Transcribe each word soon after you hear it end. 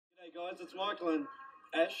Hey guys, it's Michael and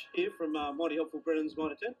Ash here from Mighty Helpful Brennan's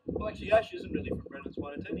Mitre. Well, actually, Ash isn't really from Brennan's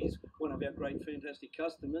Mitre. He's one of our great, fantastic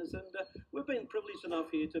customers, and we've been privileged enough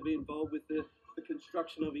here to be involved with the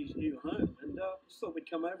construction of his new home. And just thought we'd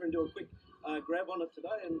come over and do a quick grab on it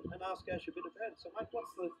today and ask Ash a bit about it. So, mate,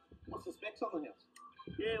 what's the specs on the house?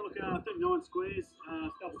 Yeah, look, 39 squares,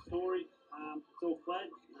 double story. It's all flat.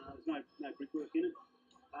 There's no brickwork in it.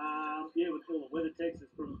 Yeah, with all the weather texts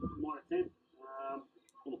from Mitre 10.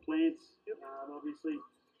 All the plants, obviously,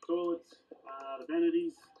 toilets, the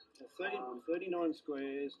vanities. 39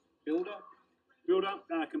 squares, builder,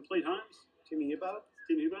 complete homes. Timmy Hibbard,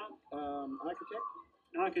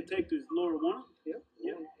 Architect is Laura Warner. Yep.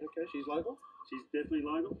 Okay, she's local. She's definitely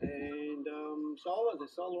local. And solar,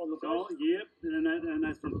 there's solar on the solar, base. yep, and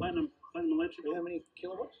that's from Platinum Electrical. How many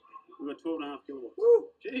kilowatts? We've got 12.5 kilowatts. Woo!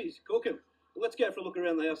 Jeez, cooking. Well, let's go for a look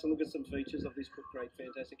around the house and look at some features of this great,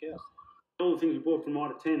 fantastic house. All the things we bought from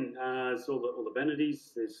Mitre 10 is all the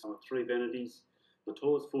vanities. There's 3 vanities, the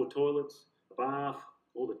toilets, 4 toilets, bath,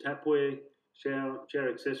 all the tapware, shower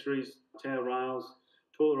accessories, towel rails,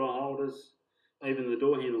 toilet roll holders, even the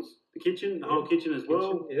door handles. The kitchen, the whole kitchen as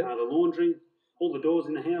well, the laundry, all the doors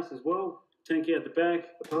in the house as well. Tank out the back,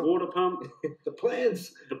 the water pump, the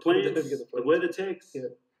plants, the weather techs. Yeah.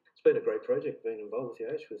 It's been a great project being involved with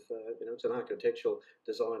you, Ash. With it's an architectural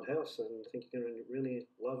designed house, and I think you're going to really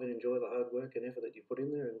love and enjoy the hard work and effort that you put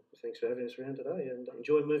in there. And thanks for having us around today. And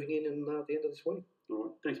enjoy moving in at the end of this week. All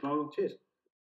right, thanks, Michael. Cheers.